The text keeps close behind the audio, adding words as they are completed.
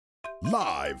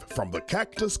Live from the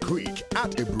Cactus Creek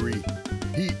at Ibri,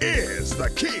 he is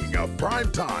the king of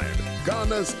prime time,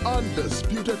 Ghana's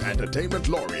undisputed entertainment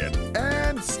laureate,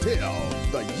 and still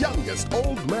the youngest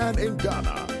old man in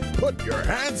Ghana. Put your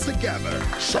hands together,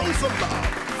 show some love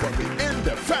for the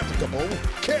indefatigable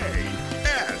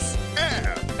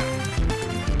KSM.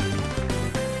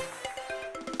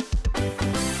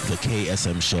 The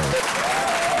KSM Show.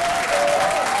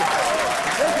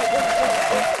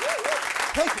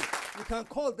 Thank you. You can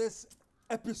call this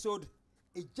episode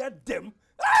a Jadem.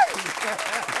 A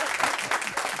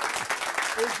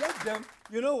Jadem.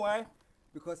 You know why?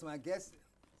 Because my guest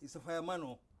is a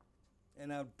fireman,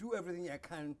 and I'll do everything I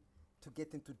can to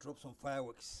get him to drop some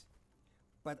fireworks.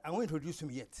 But I won't introduce him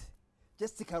yet.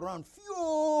 Just stick around.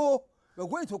 Phew! We're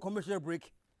going to a commercial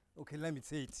break. Okay, let me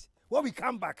say it. When we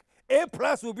come back, A+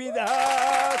 will be in the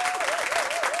house.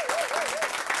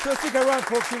 So stick around,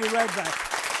 folks. We'll be right back.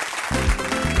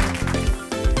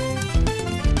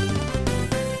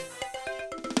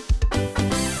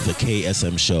 The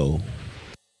KSM Show.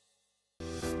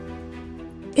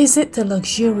 Is it the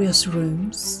luxurious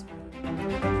rooms?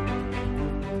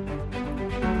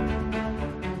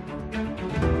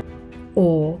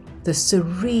 Or the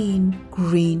serene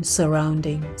green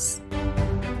surroundings?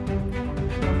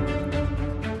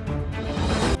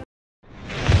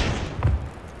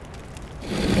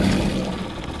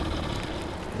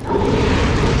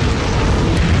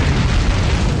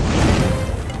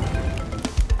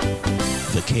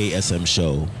 The KSM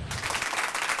Show.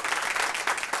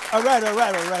 All right, we're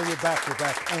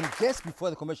back. And just before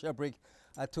the commercial break,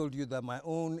 I told you that my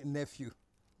own nephew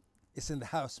is in the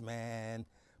house, man.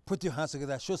 Put your hands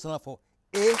together, show some love for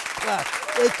A+,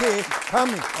 a.k.a.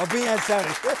 Kwame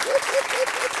Obinyasari.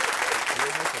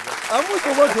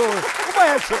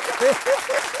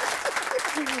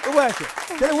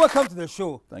 Welcome to the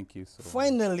show. Thank you so much.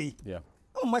 Finally. Yeah.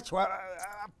 How much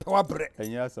power break?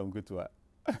 And yeah, some good work.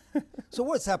 So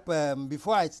what's up?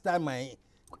 Before I start my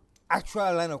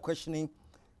actual line of questioning,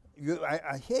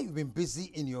 I hear you've been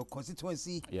busy in your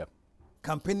constituency, Yeah.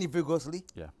 campaigning vigorously.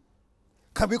 Yeah.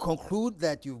 Can we conclude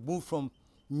that you've moved from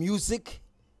music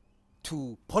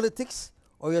to politics,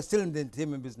 or you're still in the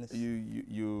entertainment business?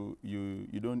 You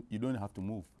don't have to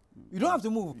move. You don't have to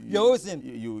move. You're always in.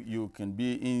 You can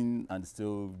be in and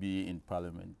still be in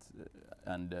parliament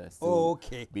and still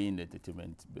be in the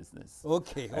entertainment business.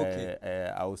 Okay.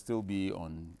 I will still be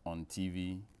on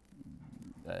TV,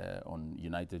 on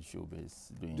United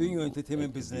Showbiz doing your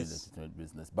entertainment business.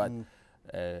 But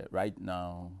right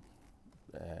now,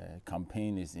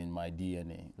 campaign is in my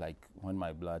DNA. Like when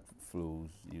my blood flows,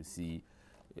 you see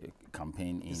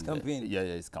campaign in. It's campaign.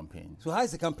 It's campaign. So how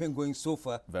is the campaign going so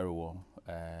far? Very well.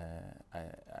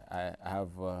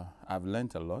 I've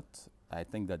learned a lot. I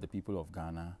think that the people of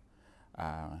Ghana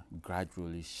are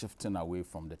gradually shifting away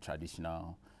from the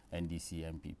traditional NDC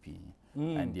MPP,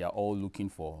 and they are all looking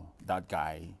for that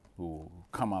guy who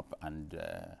come up and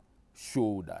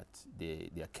show that they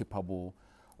are capable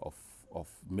of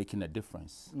making a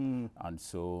difference. And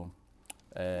so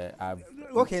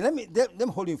okay, let me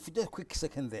hold you for just a quick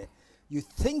second there. You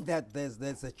think that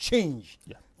there's a change?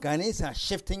 Yeah. Ghanaians are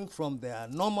shifting from their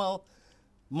normal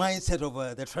mindset of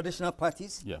the traditional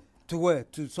parties to where?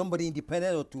 To somebody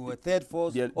independent, or to a third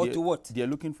force, or to what? They're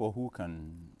looking for who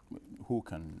can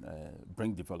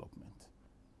bring development.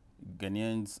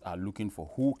 Ghanaians are looking for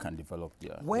who can develop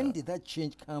their. When did that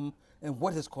change come, and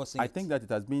what is causing it? I think that it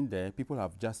has been there. People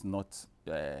have just not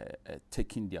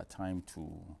taken their time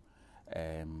to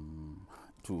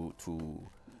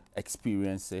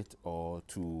experience it, or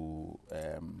to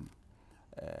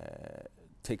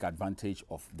take advantage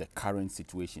of the current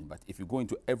situation. But if you go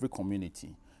into every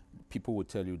community, people will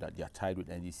tell you that they are tied with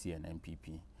NDC and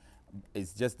MPP.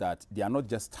 It's just that they are not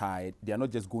just tied. They are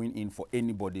not just going in for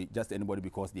anybody, just anybody,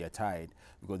 because they are tied,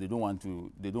 because they don't want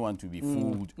to be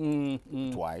fooled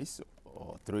twice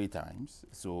or 3 times.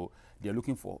 So they are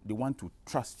looking for. They want to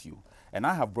trust you. And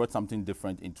I have brought something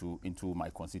different into my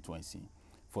constituency.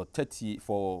 For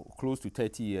close to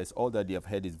 30 years, all that they have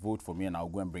heard is vote for me and I'll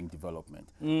go and bring development.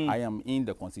 I am in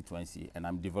the constituency and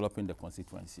I'm developing the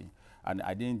constituency. And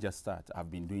I didn't just start. I've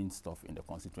been doing stuff in the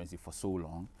constituency for so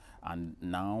long. And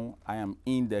now I am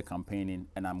in there campaigning,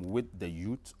 and I'm with the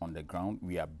youth on the ground.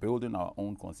 We are building our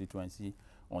own constituency.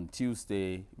 On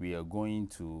Tuesday, we are going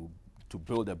to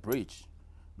build a bridge,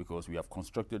 because we have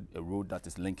constructed a road that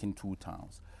is linking 2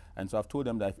 towns. And so I've told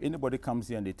them that if anybody comes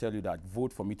here and they tell you that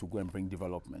vote for me to go and bring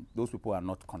development, those people are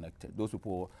not connected. Those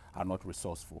people are not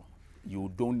resourceful.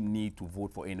 You don't need to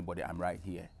vote for anybody. I'm right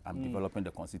here. I'm developing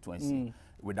the constituency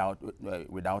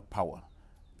without power.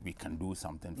 we can do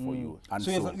something for you. And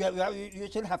So, you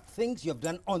actually have things you have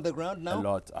done on the ground now?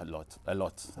 a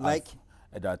lot. Like?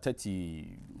 There are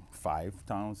 35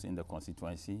 towns in the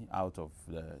constituency. Out of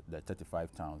the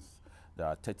 35 towns, there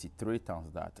are 33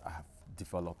 towns that I have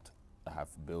developed, I have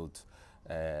built.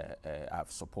 I have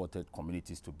supported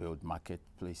communities to build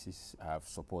marketplaces. I have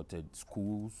supported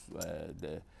schools.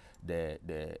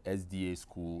 The SDA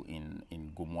school in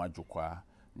Gomwa Jokwa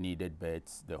needed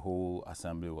beds. The whole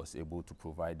assembly was able to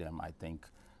provide them, I think,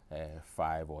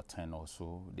 5 or 10 or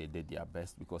so. They did their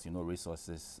best because, you know,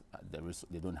 resources,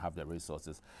 they don't have the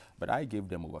resources. But I gave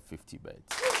them over 50 beds.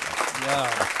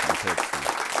 That's compared to,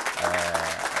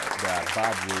 there are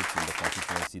bad roads in the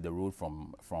constituency. The road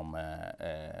from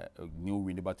New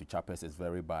Winneba to Chappers is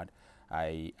very bad.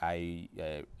 I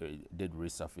did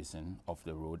resurfacing of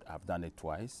the road. I've done it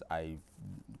twice. I've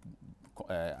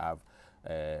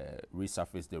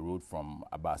resurfaced the road from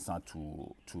Abasan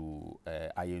to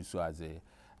Ayensu.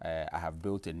 I have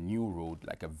built a new road,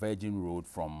 like a virgin road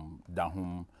from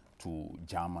Dahum to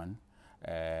German.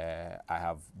 I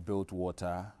have built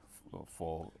water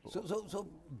for. So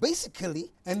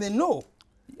basically, and they know.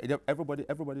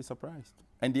 Everybody's surprised,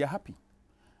 and they are happy.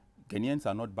 Ghanaians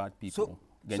are not bad people.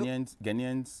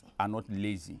 Ghanaians are not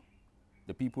lazy.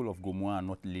 The people of Gomwa are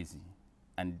not lazy,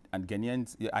 and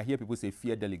Ghanaians. I hear people say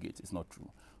fear delegates. It's not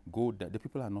true. The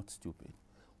people are not stupid.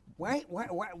 Where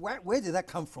did that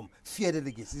come from? Fear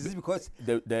delegates? Is it because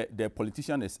the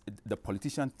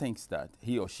politician thinks that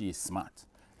he or she is smart,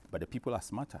 but the people are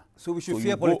smarter. So we should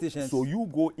fear politicians. So you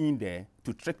go in there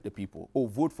to trick the people. Oh,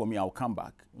 vote for me, I'll come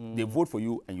back. They vote for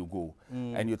you and you go.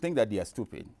 And you think that they are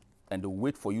stupid, and they'll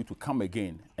wait for you to come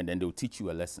again, and then they'll teach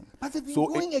you a lesson. But they've been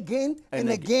going again and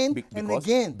again.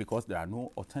 Because there are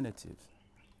no alternatives.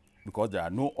 Because there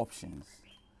are no options.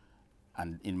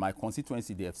 And in my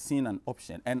constituency, they have seen an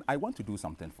option. And I want to do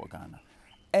something for Ghana.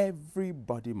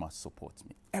 Everybody must support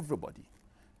me. Everybody.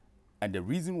 And the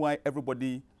reason why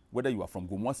everybody, whether you are from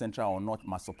Gomwa Central or not,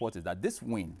 must support is that this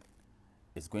win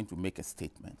is going to make a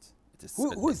statement.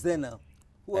 Who is there now?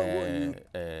 Who are you?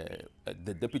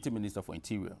 The Deputy Minister for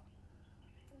Interior.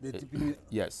 The deputy.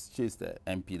 Yes, she's the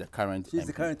MP, the current MP. She's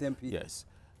the current MP. Yes.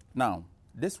 Now,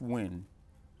 this win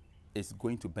is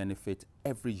going to benefit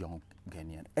every young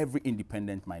Ghanaian, every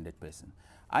independent-minded person.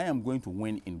 I am going to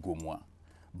win in Gomwa,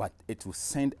 but it will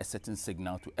send a certain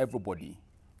signal to everybody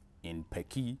in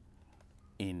Peki,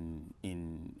 in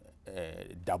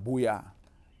Dabuya,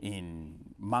 in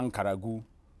Mankaragu,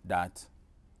 that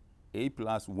A+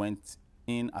 went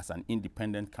in as an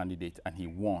independent candidate and he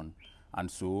won.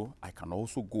 And so I can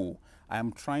also go. I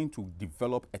am trying to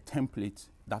develop a template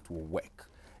that will work.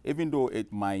 Even though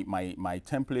my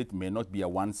template may not be a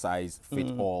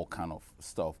one-size-fits-all kind of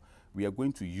stuff, we are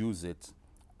going to use it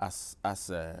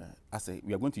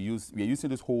we are using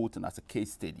this whole thing as a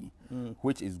case study,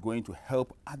 which is going to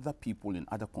help other people in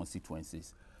other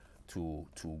constituencies to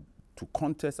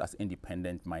contest as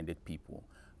independent-minded people.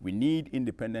 We need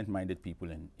independent-minded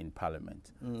people in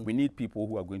Parliament. We need people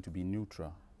who are going to be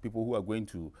neutral. People who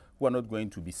are not going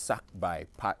to be sacked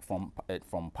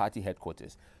from party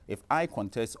headquarters. If I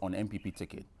contest on MPP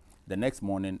ticket, the next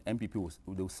morning MPP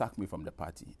will sack me from the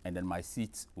party, and then my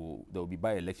seats there will be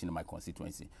by-election in my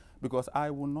constituency, because I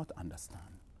will not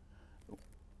understand.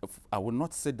 I will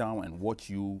not sit down and watch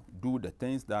you do the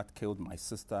things that killed my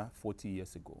sister 40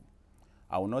 years ago.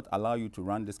 I will not allow you to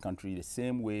run this country the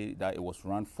same way that it was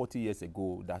run 40 years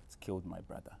ago that killed my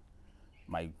brother.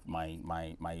 My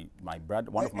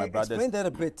brother, one of my brothers. Explain that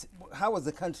a bit. How was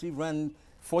the country run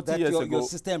 40 years ago? Your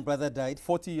sister and brother died?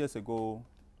 40 years ago,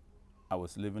 I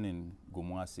was living in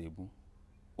Gomwa Sebu.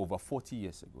 Over 40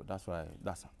 years ago. That's where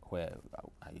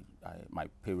my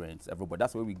parents, everybody,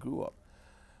 that's where we grew up.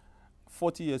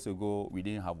 40 years ago, we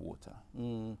didn't have water.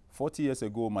 40 years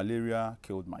ago, malaria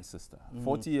killed my sister.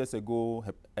 40 years ago,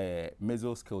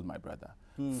 measles killed my brother.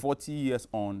 40 years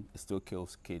on, it still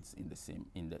kills kids in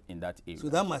that area. So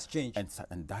that must change.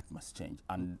 And that must change.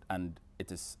 And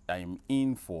I am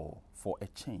in for a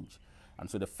change. And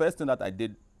so the first thing that I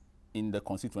did in the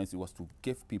constituency was to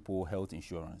give people health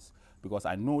insurance, because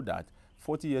I know that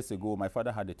 40 years ago, my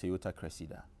father had a Toyota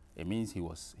Cressida. It means he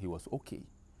was okay.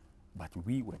 But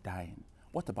we were dying.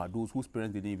 What about those whose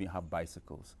parents didn't even have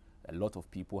bicycles? A lot of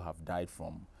people have died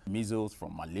from measles,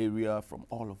 from malaria, from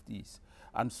all of these.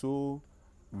 And so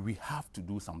we have to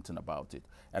do something about it.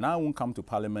 And I won't come to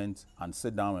Parliament and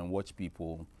sit down and watch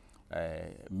people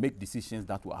make decisions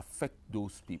that will affect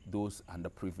those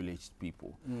underprivileged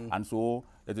people. And so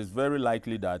it is very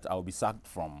likely that I'll be sacked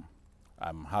from,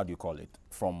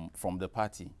 from the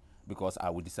party, because I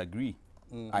will disagree.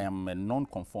 I am a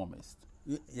non-conformist.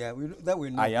 Yeah, that we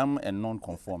know. I am a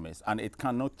non-conformist, and it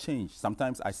cannot change.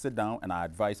 Sometimes I sit down and I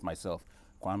advise myself,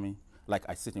 Kwame, like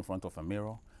I sit in front of a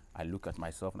mirror, I look at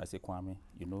myself and I say, Kwame,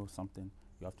 you know something?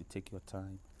 You have to take your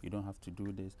time. You don't have to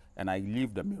do this. And I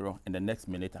leave the mirror, and the next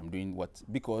minute I'm doing what?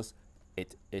 Because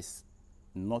it is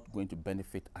not going to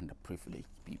benefit underprivileged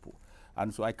people.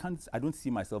 And so I don't see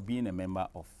myself being a member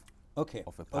of a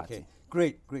party.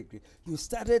 Okay, great. You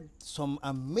started some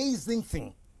amazing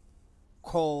thing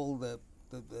called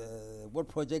what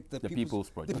project? The People's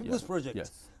Project. The People's Project.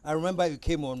 Yes. I remember you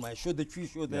came on my show, the Tree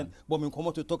Show, then, but we come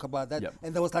on to talk about that,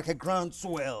 and there was like a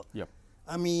groundswell. Yep.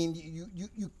 I mean,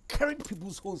 you carried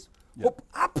people's hope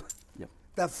up. Yep.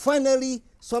 That finally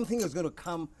something is going to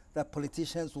come that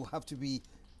politicians will have to be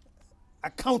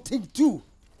accounting to.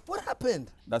 What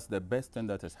happened? That's the best thing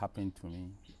that has happened to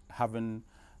me. Having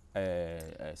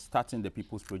starting the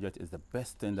People's Project is the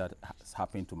best thing that has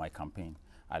happened to my campaign.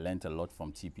 I learned a lot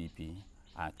from TPP.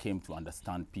 I came to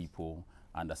understand people,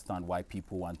 understand why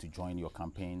people want to join your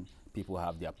campaign. People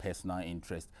have their personal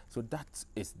interest. So that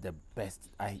is the best,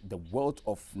 the wealth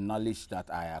of knowledge that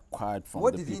I acquired from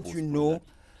the People's Project. What didn't you know?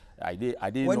 I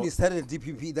didn't when know. you started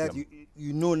DPP that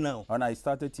you know now? When I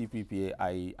started TPP,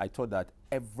 I thought that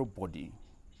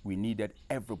we needed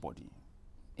everybody.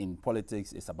 In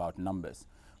politics, it's about numbers.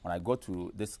 When I got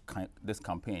to this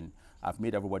campaign, I've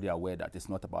made everybody aware that it's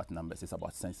not about numbers, it's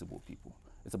about sensible people.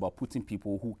 It's about putting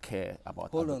people who care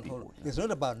about other people. Hold on. Yeah. It's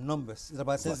not about numbers, it's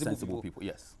about sensible people.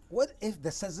 Yes. What if the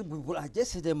sensible people are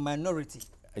just the minority?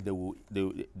 They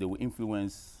will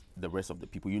influence the rest of the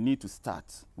people. You need to start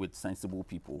with sensible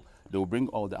people. They will bring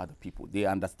all the other people. They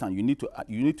understand. You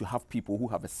need to have people who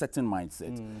have a certain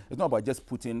mindset. It's not about just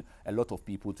putting a lot of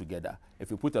people together. If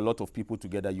you put a lot of people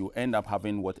together, you end up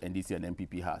having what NDC and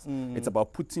MPP has. It's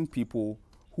about putting people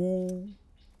who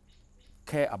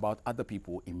care about other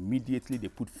people. Immediately they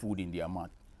put food in their mouth.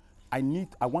 I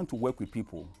want to work with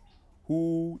people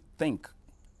who think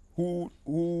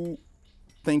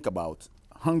about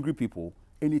hungry people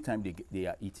anytime they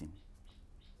are eating.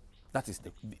 That is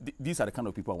these are the kind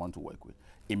of people I want to work with.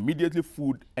 Immediately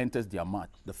food enters their mouth,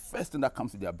 the first thing that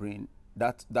comes to their brain,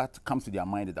 that comes to their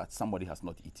mind is that somebody has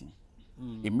not eaten.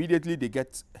 Immediately they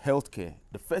get health care.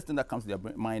 The first thing that comes to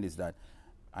their mind is that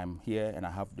I'm here and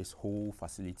I have this whole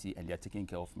facility and they're taking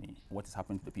care of me. What is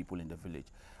happening to the people in the village?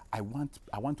 I want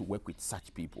to work with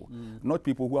such people, not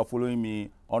people who are following me,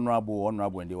 honorable,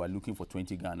 and they were looking for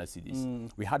 20 Ghana cedis.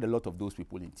 We had a lot of those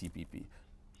people in TPP.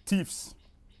 Thieves.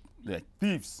 The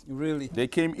thieves. Really? They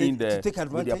came in there to take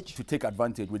advantage? to take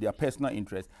advantage with their personal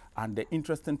interest. And the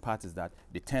interesting part is that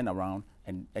they turn around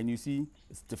and you see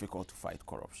it's difficult to fight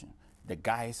corruption. The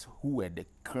guys who were the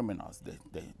criminals,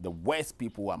 the worst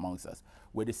people amongst us,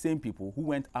 were the same people who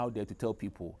went out there to tell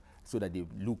people so that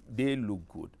they look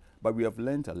good. But we have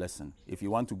learned a lesson. If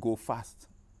you want to go fast,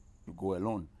 you go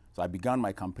alone. So I began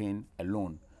my campaign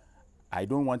alone. I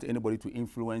don't want anybody to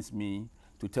influence me,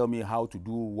 to tell me how to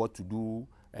do, what to do,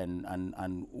 and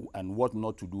what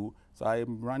not to do. So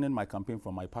I'm running my campaign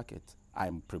from my pocket.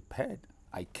 I'm prepared.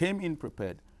 I came in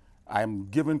prepared. I'm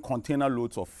giving container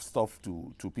loads of stuff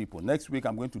to people. Next week,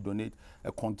 I'm going to donate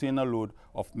a container load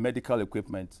of medical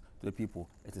equipment to the people.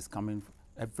 It is coming,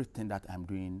 everything that I'm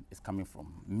doing is coming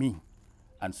from me.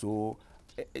 And so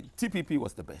TPP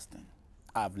was the best thing.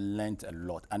 I've learned a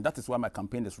lot. And that is why my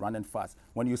campaign is running fast.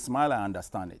 When you smile, I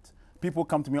understand it. People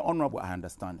come to me, honorable, I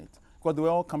understand it. Because they were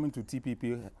all coming to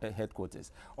TPP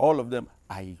headquarters. All of them,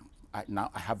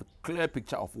 now I have a clear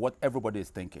picture of what everybody is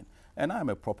thinking. And I'm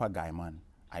a proper guy, man.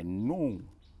 I know.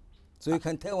 So you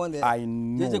can tell one day. I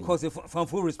know. Just because from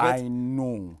full respect. I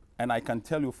know. And I can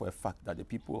tell you for a fact that the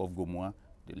people of Gomoa,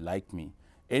 they like me.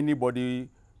 Anybody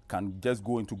can just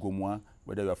go into Gomoa,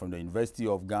 whether you're from the University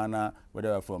of Ghana, whether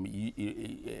you're from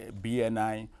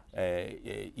BNI,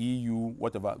 EU,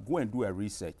 whatever, go and do a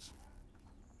research.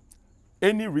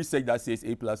 Any research that says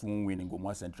A+ won't win in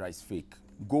Gomoa Central is fake.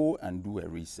 Go and do a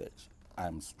research.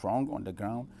 I'm strong on the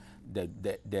ground.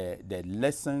 The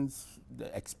lessons,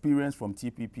 the experience from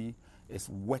TPP is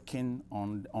working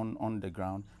on the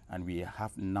ground, and we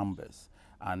have numbers.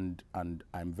 And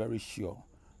I'm very sure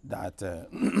that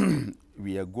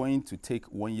we are going to take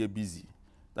 1 year busy.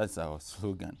 That's our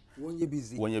slogan. 1 year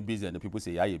busy. 1 year busy, and the people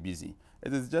say, yeah, you're busy.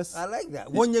 It is just. I like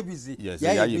that. 1 year busy. Yes,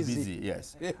 yeah, you're busy.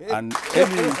 Yes. And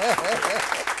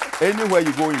anywhere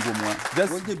you go in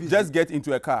Gomoa, just get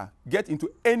into a car, get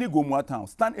into any Gomoa town,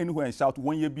 stand anywhere and shout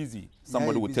 1 year busy.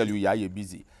 Somebody will tell you, yeah, you're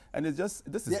busy. And it's just,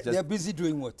 they're busy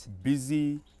doing what?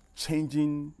 Busy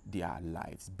changing their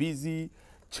lives, busy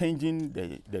changing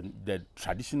the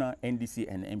traditional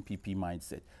NDC and MPP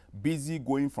mindset, busy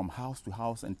going from house to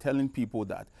house and telling people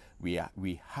that we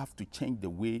have to change the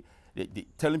way,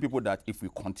 telling people that if we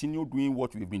continue doing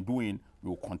what we've been doing, we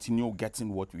will continue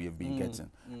getting what we have been getting.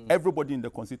 Everybody in the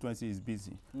constituency is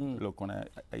busy. Look, when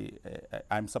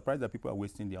I'm surprised that people are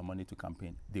wasting their money to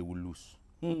campaign. They will lose.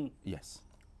 Yes.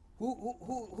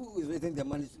 Who is wasting their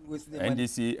money?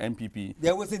 NDC, MPP. They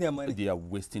are wasting their money. They are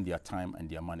wasting their time and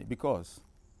their money because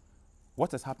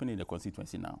what has happened in the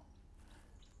constituency now?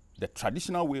 The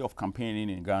traditional way of campaigning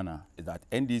in Ghana is that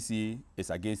NDC is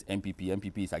against MPP,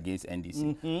 MPP is against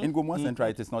NDC. In Gomoa Central,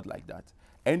 it is not like that.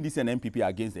 NDC and MPP are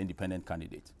against the independent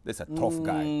candidate. There's a tough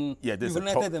guy. Yeah, there's a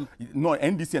tough. Them. No,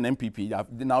 NDC and MPP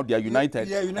now they are united.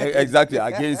 Yeah, united. Exactly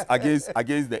against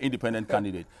the independent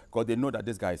candidate because they know that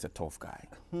this guy is a tough guy.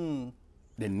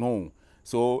 They know.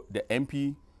 So the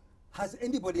MP. Has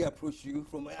anybody approached you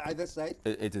from either side?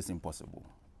 It is impossible.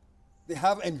 They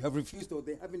have and you have refused, or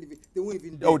they haven't even. They won't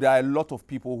even. Oh, there are a lot of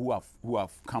people who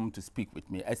have come to speak with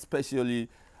me. Especially,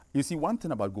 you see, one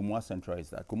thing about Gomoa Central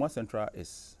is that Gomoa Central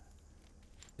is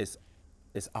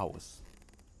ours.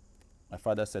 My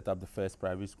father set up the first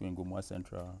private school in Gomoa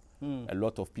Central. A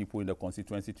lot of people in the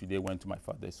constituency today went to my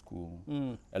father's school.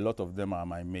 A lot of them are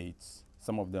my mates.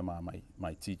 Some of them are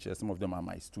my teachers. Some of them are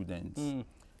my students.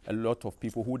 A lot of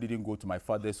people who didn't go to my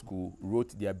father's school wrote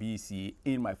their BEC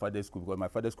in my father's school because my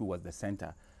father's school was the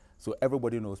center. So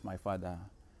everybody knows my father.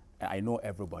 I know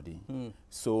everybody.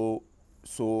 So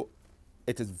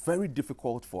it is very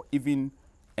difficult for even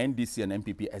NDC and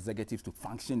MPP executives to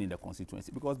function in the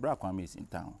constituency because Bra Kwame is in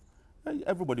town.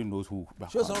 Everybody knows who Bra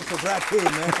Kwame is. Show some for Bra K,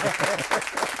 man.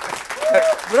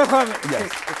 Bra Kwame.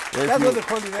 Yes. That's what they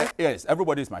call you, right? Yes,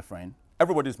 everybody is my friend.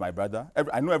 Everybody is my brother.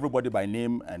 I know everybody by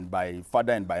name and by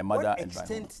father and by mother. What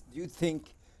extent do you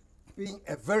think, being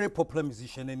a very popular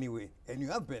musician anyway, and you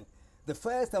have been, the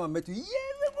first time I met you years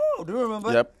ago, do you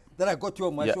remember? Yep. That I got you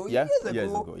on my show years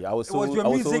ago. Yeah, I was so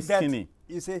skinny.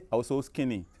 You say? I was so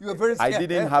skinny. You were very skinny. I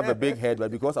didn't have a big head, but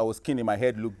because I was skinny, my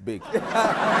head looked big.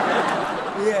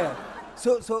 Yeah.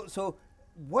 So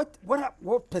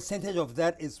what percentage of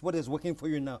that is what is working for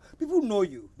you now? People know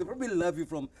you. They probably love you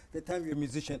from the time you're a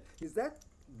musician. Is that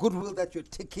goodwill that you're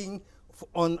taking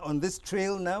on this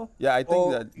trail now? Yeah, I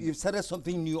think that you've started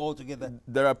something new altogether.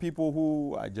 There are people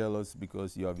who are jealous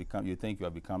because you think you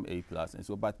have become A+, and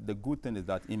so. But the good thing is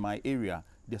that in my area,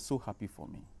 they're so happy for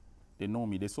me. They know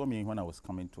me. They saw me when I was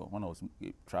traveling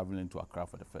to Accra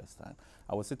for the first time.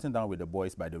 I was sitting down with the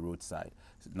boys by the roadside.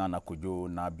 Nana Kojo,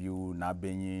 Nabiu,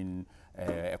 Nabenyin,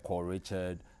 Eko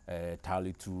Richard,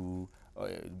 Talitu,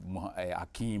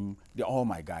 Akim. They're all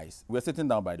my guys. We were sitting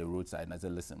down by the roadside and I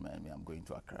said, listen, man, I'm going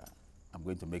to Accra. I'm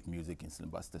going to make music in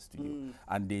Slimbuster Studio.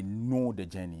 And they know the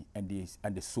journey and they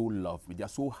so love me. They are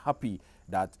so happy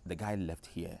that the guy left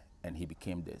here and he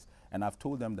became this. And I've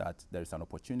told them that there is an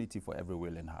opportunity for every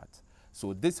willing heart.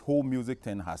 So this whole music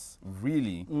thing has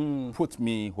really put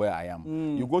me where I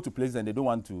am. You go to places and they don't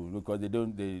want to because they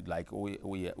like, we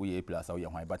A+,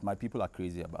 but my people are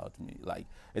crazy about me. Like,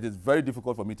 it is very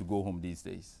difficult for me to go home these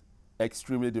days.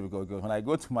 Extremely difficult. Because when I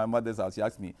go to my mother's house, she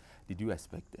asks me, did you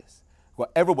expect this?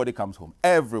 Well, everybody comes home.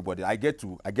 Everybody. I get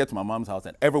to my mom's house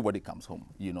and everybody comes home,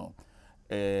 you know.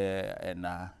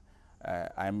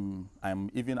 I'm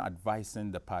even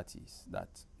advising the parties that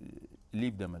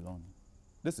leave them alone.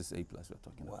 This is A+ we're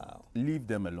talking about. Leave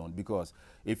them alone because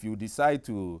if you decide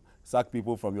to sack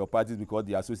people from your parties because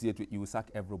they associate with you, sack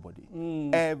everybody.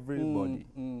 Everybody.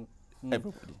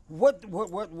 Everybody.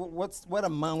 What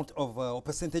amount of or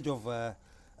percentage of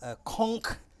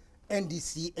conk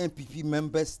NDC MPP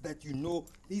members that you know,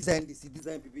 these are NDC, these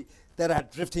are MPP, that are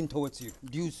drifting towards you?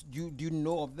 Do you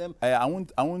know of them? I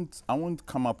won't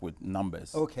come up with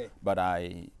numbers. Okay. But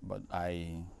I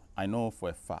know for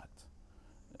a fact.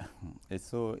 It's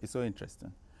so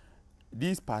interesting.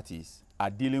 These parties are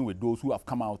dealing with those who have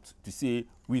come out to say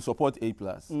we support A+.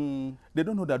 They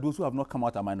don't know that those who have not come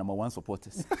out are my #1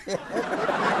 supporters.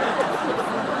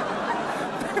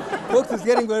 Folks, it's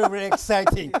getting very, very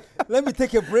exciting. Let me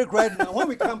take a break right now. When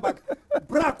we come back,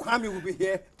 Bra Kwame will be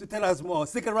here to tell us more.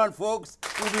 Stick around, folks.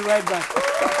 We'll be right back.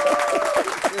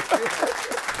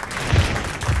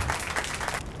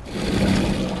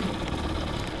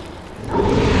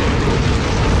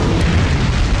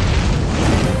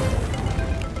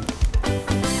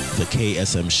 The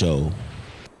KSM Show.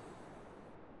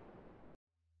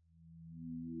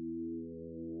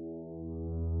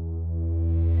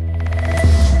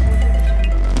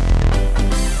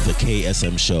 The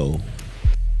KSM Show.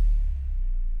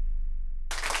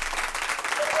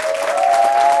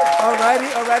 Alrighty.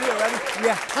 We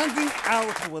are hanging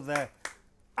out with the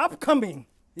upcoming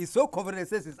He's so confident,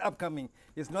 says he's upcoming.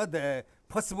 He's not the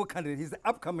possible candidate. He's the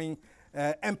upcoming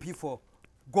MP for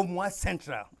Gomwa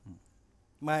Central.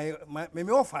 My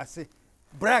offer say,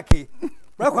 Braki,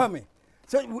 Brakwame.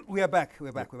 So we are back.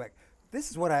 We're back. This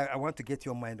is what I want to get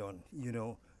your mind on. You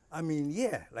know, I mean,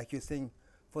 yeah, like you're saying,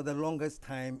 for the longest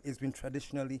time, it's been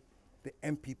traditionally the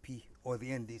MPP or the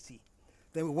NDC.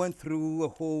 Then we went through a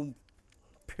whole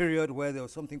period where there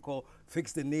was something called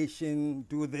Fix the Nation,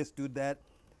 do this, do that.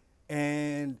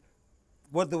 And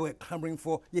what they were clamoring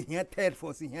for, you hear third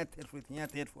force, you hear third force, you hear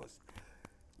third force.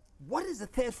 What is the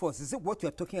third force? Is it what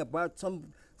you're talking about?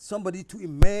 Somebody to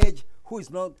emerge who is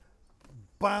not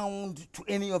bound to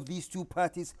any of these two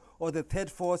parties, or the third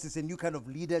force is a new kind of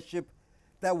leadership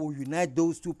that will unite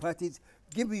those two parties?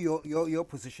 Give me your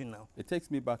position now. It takes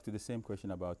me back to the same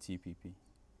question about TPP.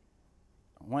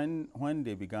 When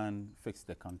they began Fix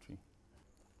the Country,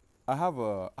 I have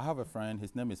a friend.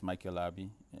 His name is Michael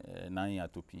Abi, Nani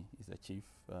Atopi. He's a chief.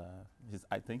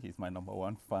 I think he's my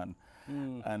 #1 fan.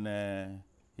 And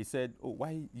he said, "Oh,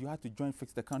 why you had to join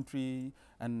Fix the Country?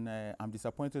 And I'm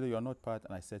disappointed that you're not part."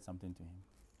 And I said something to him: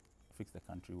 Fix the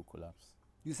Country will collapse.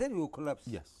 You said it will collapse?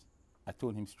 Yes, I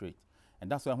told him straight. And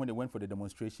that's why when they went for the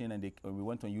demonstration and we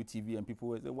went on UTV and people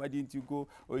were saying, "Why didn't you go?"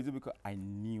 Or is it because I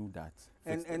knew that?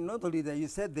 And not only that, you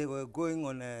said they were going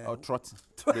on a... trot.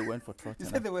 They went for trot. You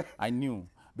said they were... I knew,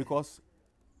 because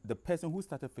the person who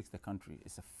started Fix the Country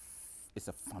is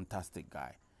a fantastic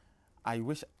guy. I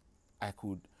wish I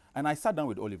could. And I sat down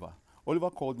with Oliver. Oliver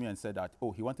called me and said that,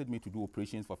 oh, he wanted me to do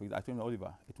operations for Fix. I told him,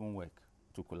 Oliver, it won't work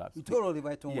to collapse. You told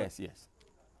Oliver it won't work? Yes.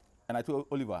 And I told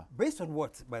Oliver. Based on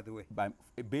what, by the way?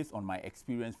 Based on my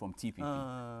experience from TPP.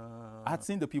 I had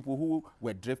seen the people who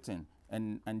were drifting.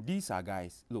 And these are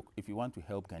guys, look, if you want to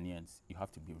help Ghanaians, you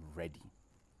have to be ready.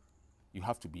 You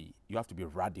have to be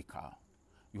radical.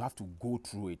 You have to go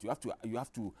through it. You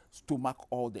have to stomach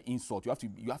all the insult. You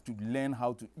have to learn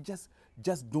how to just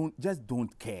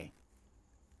don't care.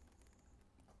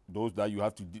 Those that you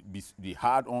have to be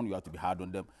hard on, you have to be hard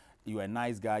on them. You're a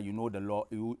nice guy, you know the law,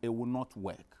 it will not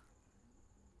work.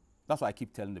 That's why I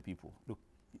keep telling the people, look,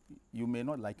 you may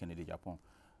not like Kennedy Japan.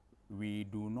 We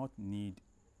do not need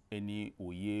any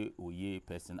Oye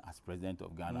person as president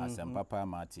of Ghana, as Papa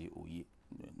Mati Oye.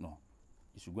 No,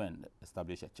 you should go and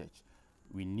establish a church.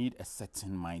 We need a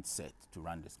certain mindset to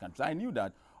run this country. So I knew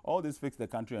that all this Fix the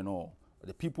Country and all,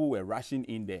 the people were rushing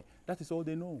in there. That is all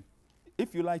they know.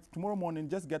 If you like, tomorrow morning,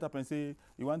 just get up and say,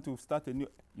 you want to start a new,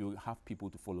 you have people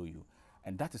to follow you.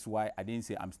 And that is why I didn't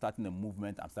say I'm starting a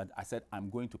movement. I said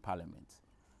I'm going to Parliament.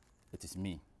 It is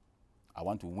me. I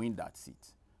want to win that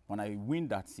seat. When I win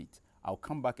that seat, I'll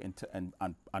come back and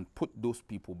put those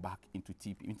people back into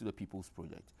the People's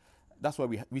Project. That's why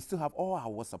we still have all our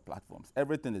WhatsApp platforms.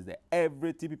 Everything is there.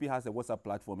 Every TPP has a WhatsApp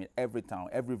platform in every town,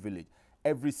 every village,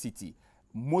 every city.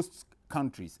 Most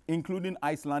countries, including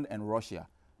Iceland and Russia,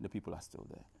 the people are still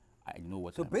there. I know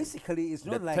what. So basically, it's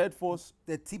not like third force,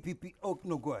 the TPP. Oh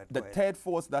no, go ahead. The third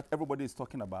force that everybody is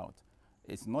talking about,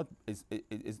 it's not.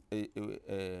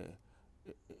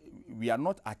 We are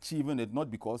not achieving it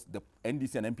not because the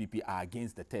NDC and MPP are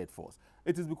against the third force.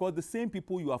 It is because the same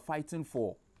people you are fighting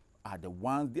for are the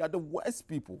ones. They are the worst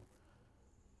people.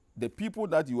 The people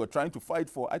that you are trying to fight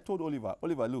for. I told Oliver,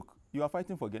 look, you are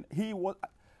fighting for again. He was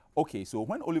okay. So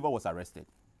when Oliver was arrested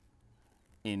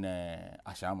in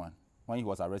Ashaman, when he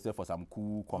was arrested for some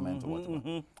cool comment or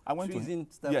whatever, I went to him.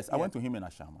 Yes, I went to him in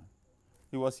Ashaman.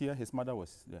 He was here. His mother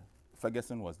was there.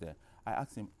 Ferguson was there. I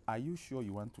asked him, "Are you sure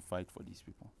you want to fight for these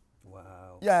people?"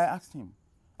 Wow. Yeah, I asked him,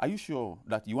 "Are you sure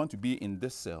that you want to be in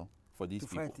this cell for these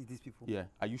people?" To fight these people. Yeah.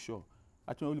 Are you sure?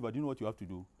 I told Oliver, do you know what you have to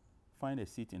do? Find a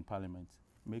seat in Parliament,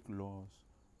 make laws,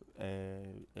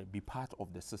 be part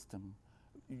of the system.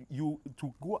 You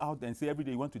to go out and say every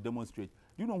day you want to demonstrate.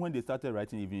 Do you know when they started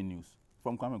writing evening news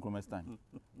from Kwame Nkrumah's time?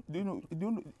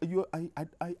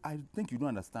 I think you don't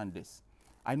understand this.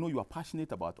 I know you are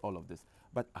passionate about all of this,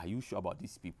 but are you sure about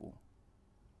these people?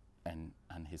 And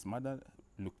his mother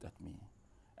looked at me,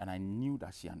 and I knew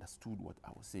that she understood what I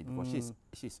was saying because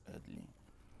she's earthly.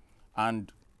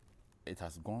 And it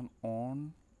has gone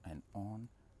on and on,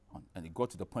 and it got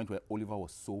to the point where Oliver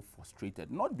was so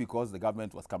frustrated, not because the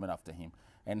government was coming after him.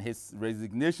 And his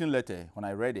resignation letter, when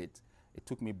I read it, it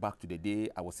took me back to the day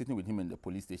I was sitting with him in the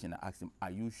police station. I asked him,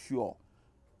 "Are you sure?"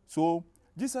 So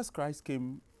Jesus Christ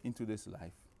came into this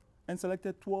life and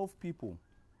selected 12 people,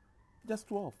 just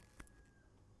 12.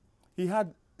 He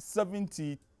had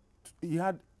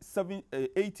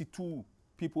 82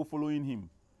 people following him.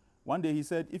 One day he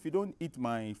said, "If you don't eat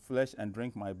my flesh and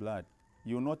drink my blood,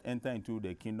 you will not enter into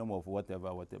the kingdom of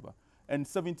whatever. And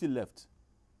 70 left.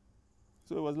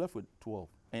 So he was left with 12.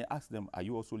 and asked them, are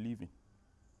you also leaving?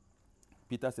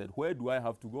 Peter said, where do I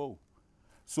have to go?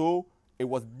 So it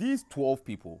was these 12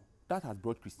 people that has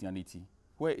brought Christianity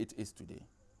where it is today.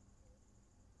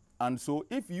 And so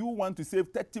if you want to save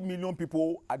 30 million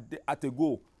people at a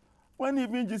go, when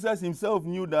even Jesus himself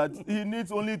knew that he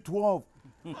needs only 12.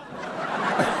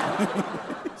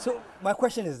 So my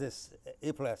question is this,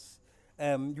 A+.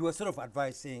 You were sort of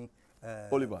advising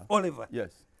Oliver.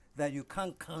 Yes. That you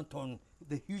can't count on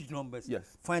the huge numbers.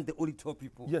 Yes. Find the only 12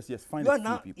 people. Yes, find you the are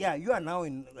now, few people. Yeah, you are now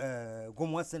in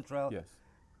Gomwa Central. Yes.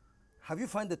 Have you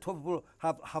found the 12 people?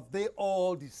 Have they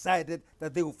all decided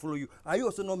that they will follow you? Are you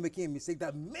also not making a mistake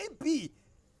that maybe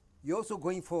you're also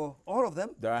going for all of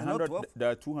them? There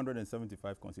are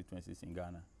 275 constituencies in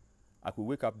Ghana. I could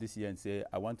wake up this year and say,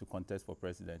 I want to contest for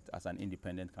president as an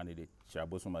independent candidate.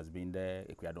 Shirabosom has been there,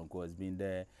 Ekuyadonko has been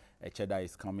there, Cheddar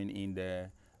is coming in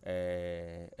there,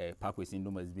 Parkway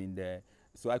Syndrome has been there.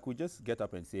 So I could just get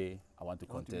up and say, I want to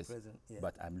contest,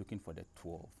 but I'm looking for the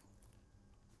 12.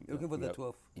 You're looking for the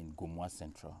 12? In Gomwa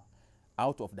Central.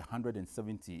 Out of the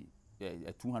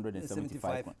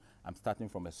 275, I'm starting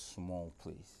from a small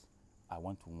place. I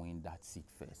want to win that seat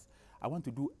first. I want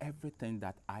to do everything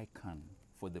that I can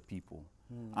for the people.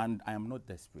 And I am not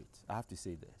desperate. I have to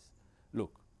say this.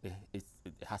 Look, it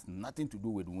has nothing to do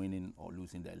with winning or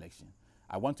losing the election.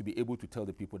 I want to be able to tell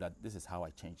the people that this is how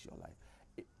I changed your life.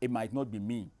 It might not be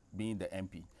me being the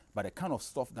MP, but the kind of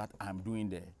stuff that I'm doing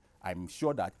there, I'm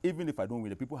sure that even if I don't win,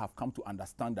 the people have come to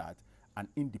understand that an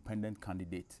independent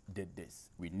candidate did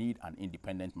this. We need an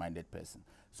independent-minded person.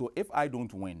 So if I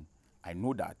don't win, I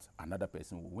know that another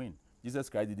person will win. Jesus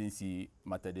Christ didn't see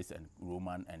Methodist and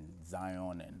Roman and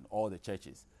Zion and all the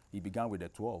churches. He began with the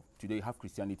 12. Today you have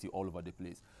Christianity all over the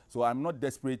place. So I'm not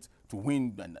desperate to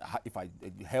win, and if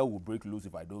hell will break loose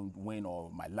if I don't win,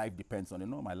 or my life depends on it.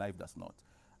 No, my life does not.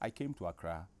 I came to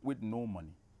Accra with no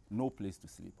money, no place to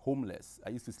sleep, homeless.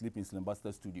 I used to sleep in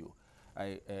Slimbuster Studio.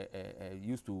 I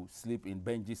used to sleep in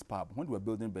Benji's Pub. When we were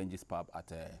building Benji's Pub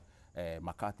at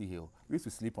McCarthy Hill, we used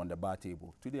to sleep on the bar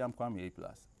table. Today I'm Kwame A+.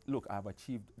 Look, I have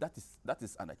achieved, that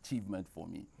is an achievement for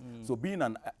me. So being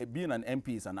an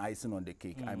MP is an icing on the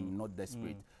cake. I'm not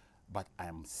desperate, but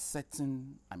I'm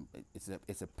certain,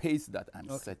 it's a pace that I'm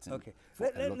certain. Okay,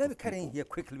 let me cut in here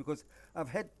quickly, because I've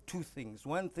heard two things.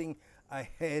 One thing I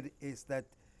heard is that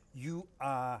you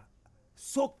are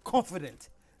so confident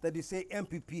that you say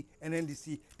MPP and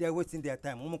NDC, they are wasting their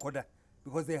time,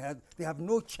 because they have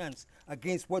no chance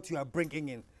against what you are bringing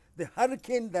in. The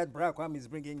hurricane that Barack Obama is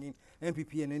bringing in,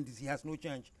 MPP and NDC has no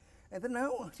chance. And then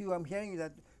now I'm hearing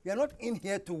that we are not in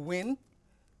here to win.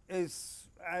 I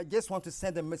just want to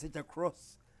send a message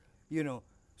across, you know.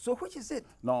 So which is it?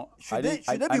 No, should they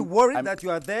be worried that you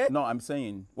are there? No,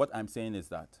 what I'm saying is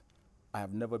that I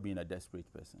have never been a desperate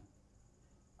person.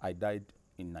 I died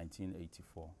in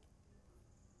 1984.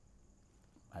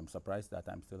 I'm surprised that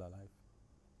I'm still alive.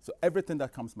 So everything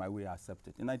that comes my way, I accept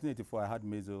it. In 1984, I had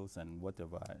measles and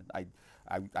whatever.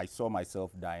 I saw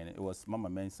myself dying. It was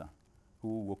Mama Mensa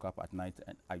who woke up at night,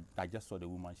 and I just saw the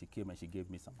woman. She came and she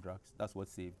gave me some drugs. That's what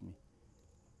saved me.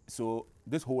 So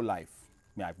this whole life,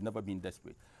 I've never been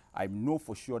desperate. I know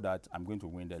for sure that I'm going to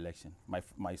win the election.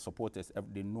 My supporters,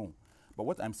 they know. But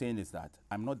what I'm saying is that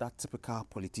I'm not that typical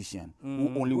politician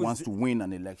who only wants to win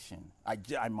an election.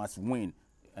 I must win,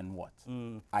 and what?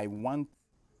 I want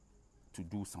to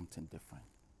do something different.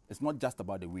 It's not just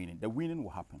about the winning. The winning will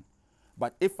happen.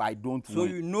 But if I don't win... So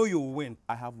you know you'll win.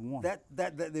 I have won. That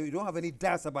you don't have any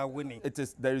doubts about winning.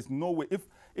 There is no way.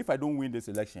 If I don't win this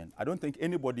election, I don't think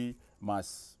anybody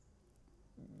must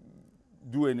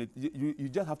do anything. You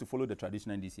just have to follow the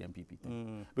traditional NDC MPP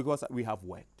thing. Because we have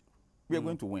worked. We are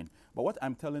going to win. But what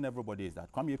I'm telling everybody is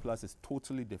that Kwame A+ is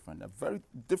totally different. A very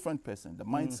different person. The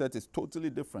mindset is totally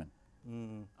different.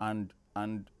 And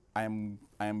I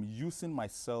am using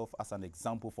myself as an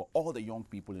example for all the young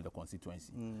people in the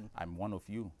constituency. I'm one of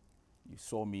you. You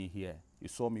saw me here. You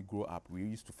saw me grow up. We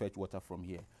used to fetch water from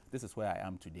here. This is where I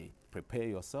am today. Prepare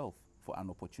yourself for an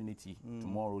opportunity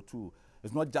tomorrow too.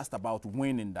 It's not just about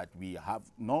winning that we have.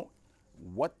 No,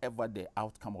 whatever the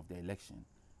outcome of the election,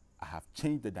 I have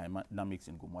changed the dynamics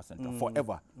in Gomwa Central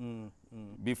forever.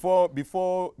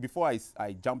 Before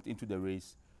I jumped into the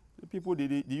race, the people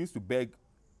they used to beg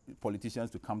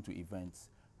politicians to come to events,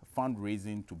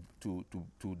 fundraising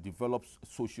to develop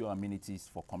social amenities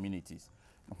for communities.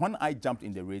 When I jumped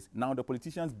in the race, now the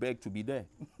politicians beg to be there.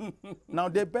 Now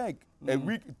they beg. A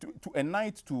week to a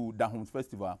night to Dahom's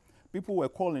Festival, people were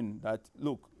calling that,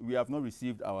 look, we have not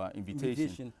received our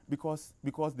invitation.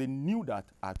 Because they knew that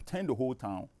I turned the whole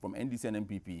town from NDC and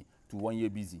MPP to 1 year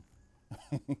busy.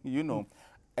 You know,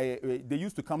 they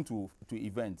used to come to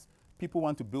events. people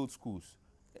want to build schools.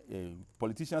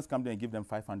 Politicians come there and give them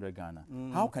 500 Ghana.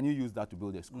 How can you use that to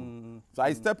build a school? So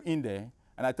I step in there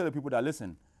and I tell the people that,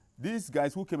 listen, these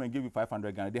guys who came and gave you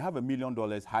 500 Ghana, they have $1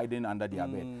 million hiding under their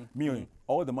bed. Me,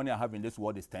 all the money I have in this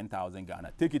world is 10,000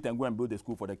 Ghana. Take it and go and build a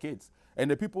school for the kids. And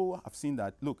the people have seen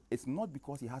that, look, it's not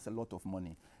because he has a lot of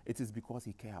money. It is because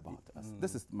he cares about us.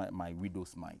 This is my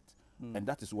widow's mite. And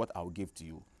that is what I'll give to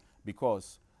you.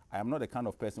 Because I am not the kind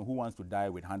of person who wants to die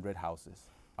with 100 houses.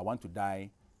 I want to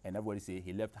die and everybody say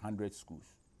he left 100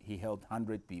 schools. He helped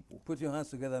 100 people. Put your hands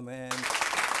together, man.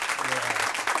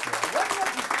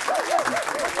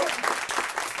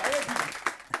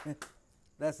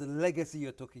 That's the legacy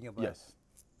you're talking about. Yes.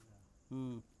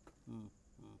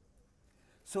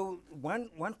 So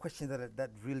one question that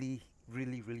really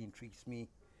intrigues me,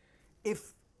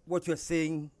 if what you're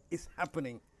saying is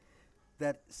happening,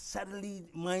 that suddenly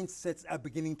mindsets are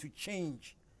beginning to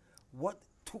change, what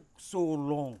took so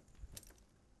long?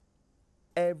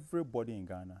 Everybody in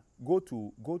Ghana, go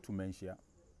to Menchia,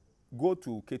 go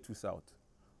to K2 South,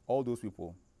 all those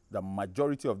people, the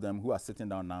majority of them who are sitting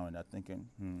down now and are thinking,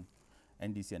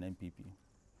 NDC and MPP.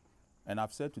 And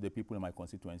I've said to the people in my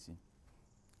constituency,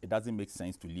 it doesn't make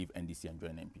sense to leave NDC and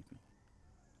join MPP.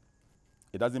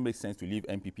 It doesn't make sense to leave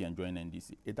MPP and join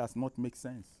NDC. It does not make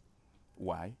sense.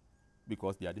 Why?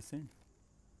 Because they are the same.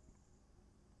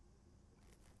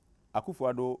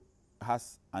 Akufo-Addo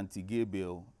has anti-gay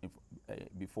bill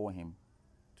before him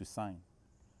to sign.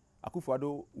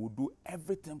 Akufo-Addo would do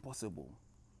everything possible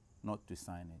not to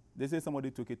sign it. They say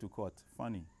somebody took it to court.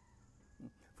 Funny.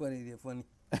 Funny, they're funny.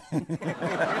 Coincidentally.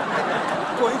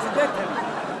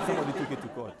 Somebody took it to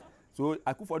court. So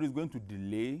Akufo-Addo is going to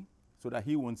delay so that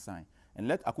he won't sign. And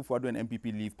let Akufo-Addo and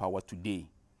MPP leave power today.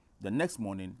 The next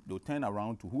morning, they'll turn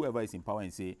around to whoever is in power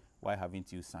and say, why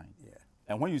haven't you signed? Yeah.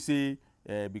 And when you say,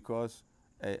 because,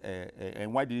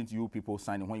 and why didn't you people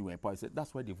sign when you were in power? I said,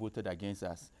 that's why they voted against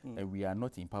us, and we are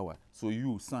not in power. So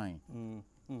you sign.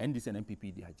 NDC and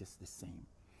MPP, they are just the same.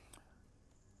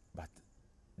 But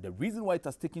the reason why it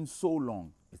has taken so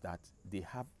long is that they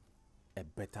have a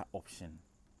better option.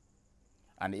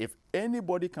 And if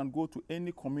anybody can go to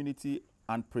any community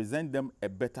and present them a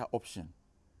better option,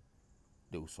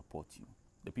 they will support you.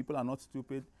 The people are not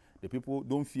stupid. The people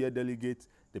don't fear delegates.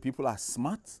 The people are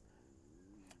smart.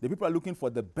 The people are looking for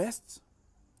the best.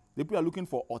 The people are looking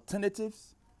for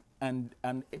alternatives. And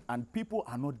people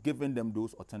are not giving them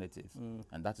those alternatives.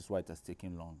 And that is why it has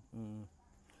taken long.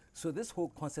 So this whole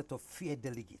concept of fear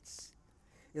delegates,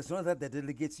 it's not that the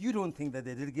delegates, you don't think that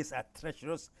the delegates are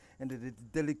treacherous and that the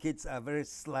delegates are very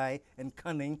sly and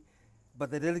cunning,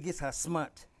 but the delegates are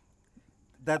smart.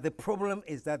 That the problem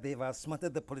is that they've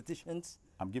outsmarted the politicians.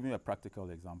 I'm giving you a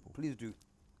practical example. Please do.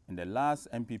 In the last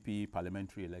MPP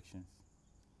parliamentary elections,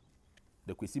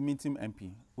 the Kwesi Mintim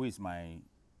MP, who is my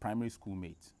primary school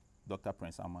mate, Dr.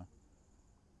 Prince Amma,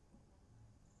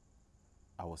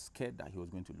 I was scared that he was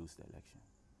going to lose the election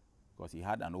because he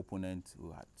had an opponent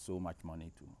who had so much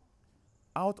money to.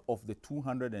 Out of the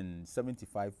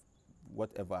 275,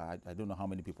 whatever, I don't know how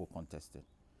many people contested,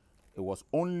 it was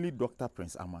only Dr.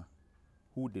 Prince Amma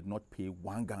who did not pay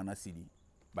 1 Ghana cedi,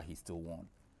 but he still won.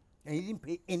 And he didn't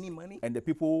pay any money? And the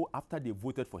people, after they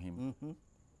voted for him,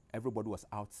 everybody was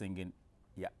out singing,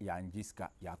 Ya Njiska,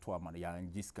 Ya Tuamano, Ya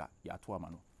Njiska, Ya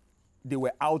Tuamano. They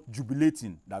were out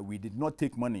jubilating that we did not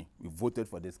take money, we voted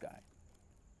for this guy.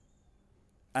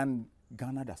 And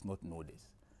Ghana does not know this.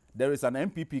 There is an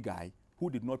MPP guy who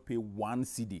did not pay 1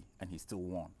 cedi and he still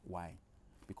won. Why?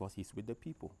 Because he's with the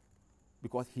people.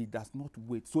 Because he does not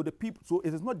wait. So the people, so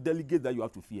it is not delegates that you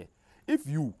have to fear. If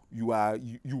you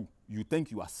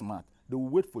think you are smart, they will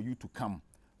wait for you to come.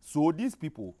 So these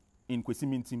people in Kwesi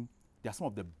Mintim, they are some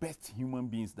of the best human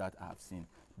beings that I have seen.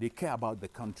 They care about the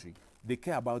country. They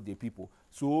care about their people.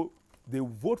 So they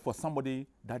vote for somebody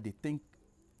that they think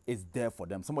is there for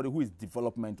them, somebody who is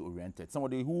development oriented,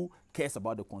 somebody who cares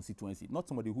about the constituency, not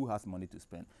somebody who has money to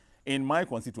spend. In my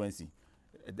constituency,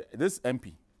 this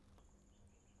MP,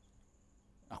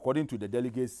 according to the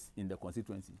delegates in the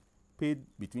constituency, paid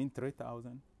between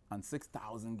 3,000 and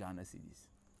 6,000 Ghana cedis.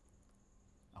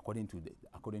 According to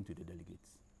the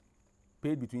delegates,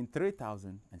 paid between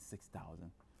 3,000 and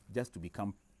 6,000 just to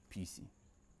become PC.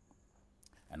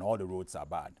 And all the roads are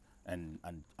bad, and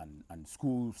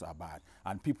schools are bad,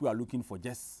 and people are looking for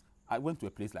just. I went to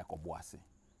a place like Obuasi.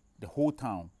 The whole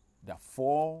town, there are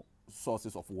 4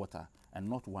 sources of water, and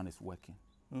not one is working.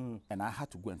 And I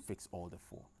had to go and fix all the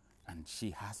 4. And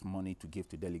she has money to give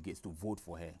to delegates to vote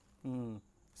for her.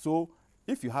 So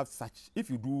if you have such, if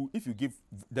you give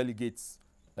delegates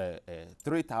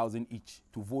 3,000 each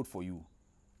to vote for you,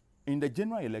 in the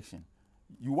general election,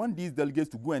 You want these delegates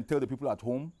to go and tell the people at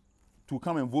home to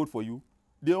come and vote for you.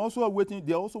 They are also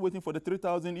waiting for the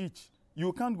 3,000 each.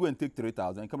 You can't go and take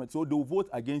 3,000 and come and so they'll vote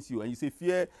against you and you say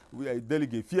fear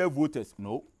delegate, fear voters.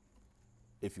 No.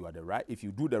 If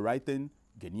you do the right thing,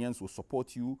 Ghanaians will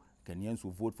support you, Ghanaians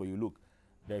will vote for you. Look,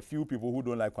 there are few people who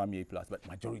don't like Kwame A+, but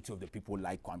majority of the people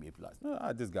like Kwame A+.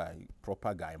 No, this guy,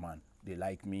 proper guy, man. They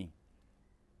like me.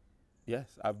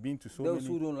 Yes, I've been to so many. Those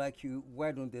who don't like you,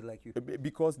 why don't they like you?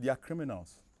 Because they are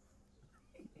criminals.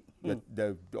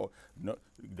 The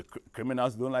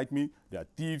criminals don't like me. They are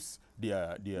thieves. They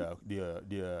are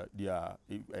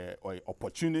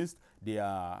opportunists. They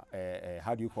are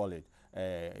how do you call it?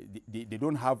 They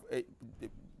don't have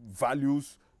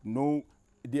values. No,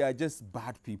 they are just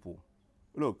bad people.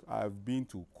 Look, I've been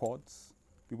to courts.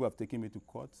 People have taken me to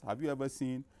courts. Have you ever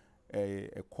seen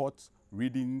a court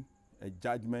reading a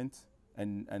judgment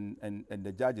and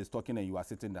the judge is talking and you are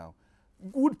sitting down?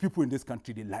 Good people in this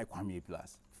country, they like Kwame A+.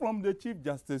 From the Chief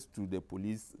Justice to the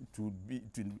police to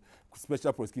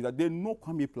special prosecutor, they know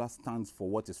Kwame A+ stands for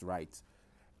what is right.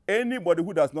 Anybody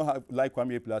who does not like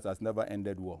Kwame A+ has never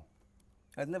ended war.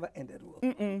 Has never ended war.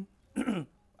 I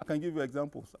can give you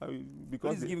examples.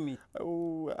 Please give me.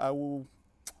 I'll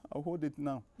hold it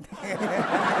now.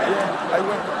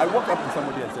 I walked up to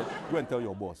somebody and said, go and tell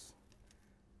your boss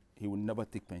he will never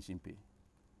take pension pay.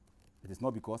 It is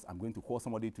not because I'm going to call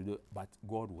somebody to do it, but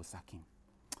God will sack him.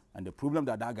 And the problem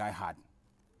that guy had,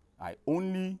 I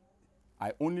only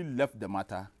left the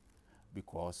matter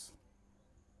because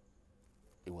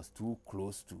it was too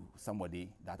close to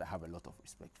somebody that I have a lot of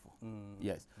respect for.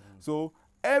 Yes. So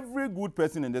every good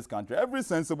person in this country, every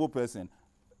sensible person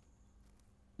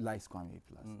likes Kwame A+.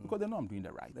 Because they know I'm doing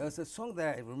the right thing. There's a song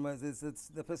that I remember, it's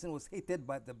the person was hated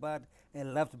by the bad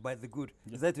and loved by the good.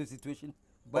 Yes. Is that your situation?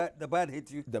 But the bad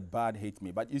hates you? The bad hates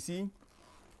me. But you see,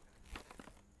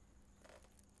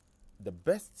 the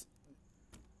best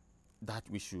that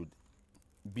we should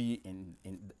be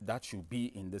that should be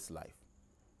in this life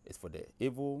is for the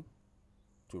evil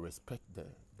to respect the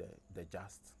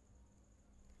just.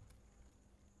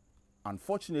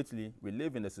 Unfortunately, we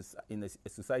live in a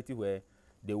society where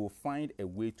they will find a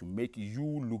way to make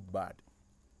you look bad.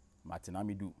 Martin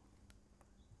Amidou.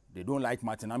 They don't like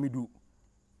Martin Amidou.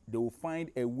 They will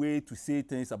find a way to say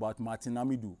things about Martin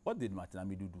Amidou. What did Martin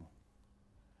Amidou do?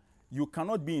 You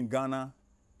cannot be in Ghana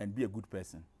and be a good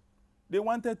person. They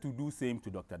wanted to do same to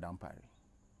Dr. Dampare.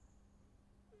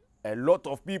 A lot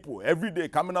of people every day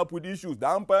coming up with issues.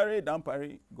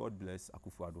 Dampare. God bless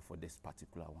Akufo-Addo for this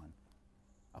particular one.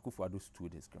 Akufo-Addo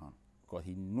stood his ground because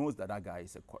he knows that guy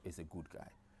is a good guy.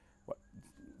 But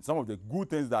some of the good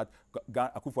things that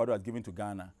Akufo-Addo has given to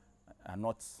Ghana are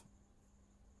not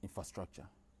infrastructure,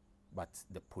 but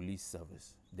the police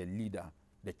service, the leader,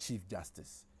 the Chief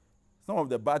Justice. Some of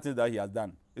the bad things that he has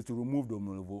done is to remove the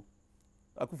Omolovo.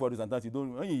 Akufo-Addo sometimes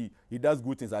when he does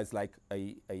good things, it's like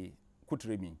a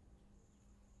Kutrebi.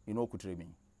 You know Kutrebi?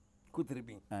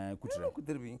 Kutrebi.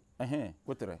 Kutrebi.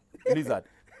 Kutre. Lizard.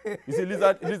 You see,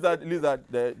 lizard.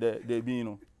 The you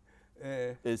know,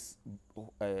 is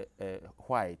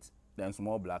white, then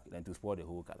small black, then to spoil the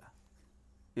whole color.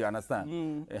 You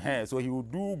understand? So he will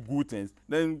do good things,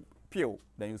 then peel,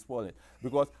 then you spoil it.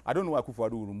 Because I don't know why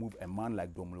Akufo-Addo will remove a man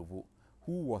like Domolovo,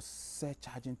 who was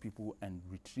surcharging people and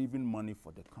retrieving money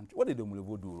for the country. What did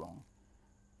Domolovo do wrong?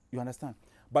 You understand?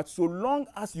 But so long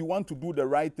as you want to do the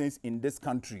right things in this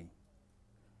country,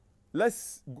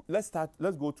 let's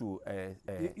go to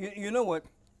you know what,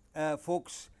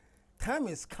 folks, time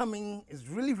is coming, it's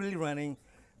really running,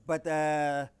 but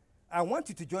I want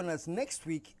you to join us next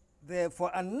week there for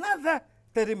another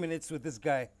 30 minutes with this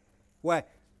guy. Why?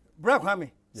 Bra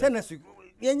Kwame, say next week.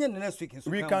 Next week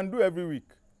we can do every week.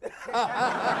 We can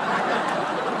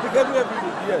do every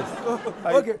week. Yes.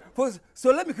 Okay, folks,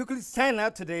 so let me quickly sign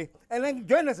out today and then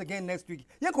join us again next week.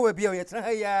 Let's do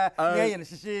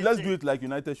it like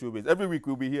United Showbiz. Every week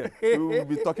we'll be here. We will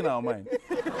be talking our mind.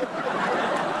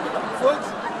 Folks,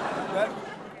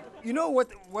 you know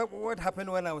what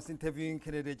happened when I was interviewing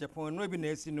Canada, Japan?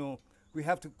 You know, we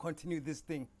have to continue this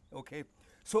thing, okay?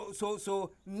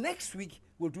 So next week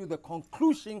we'll do the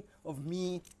conclusion of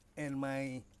me and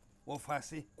my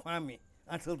Wafasi Kwame.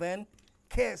 Until then,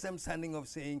 KSM signing off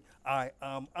saying, I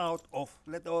am out of.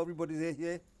 Let everybody say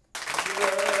here.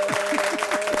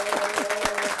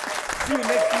 See you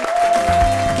next week.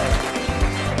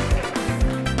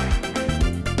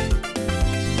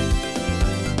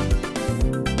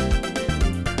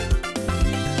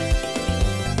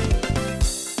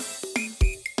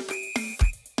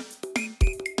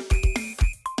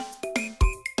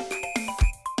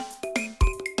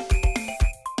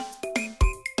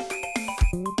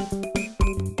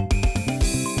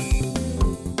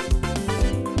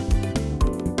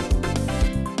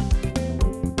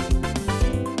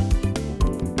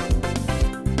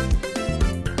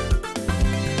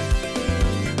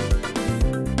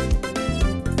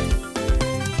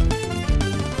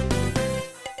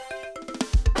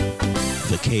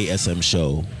 The KSM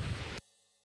Show.